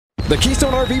The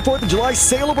Keystone RV 4th of July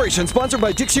celebration, sponsored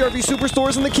by Dixie RV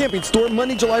Superstores and the Camping Store,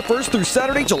 Monday, July 1st through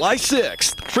Saturday, July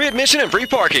 6th. Free admission and free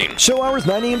parking. Show hours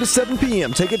 9 a.m. to 7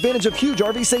 p.m. Take advantage of huge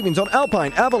RV savings on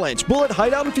Alpine, Avalanche, Bullet,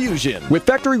 Hideout, and Fusion. With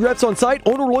factory reps on site,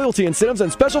 owner loyalty incentives, and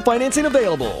special financing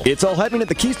available. It's all happening at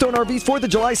the Keystone RV's 4th of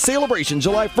July celebration,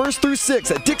 July 1st through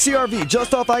 6th at Dixie RV,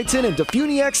 just off I-10 in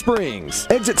Defuniak Springs.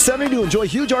 Exit 70 to enjoy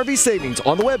huge RV savings.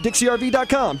 On the web,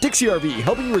 DixieRV.com. Dixie RV,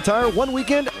 helping you retire one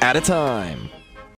weekend at a time.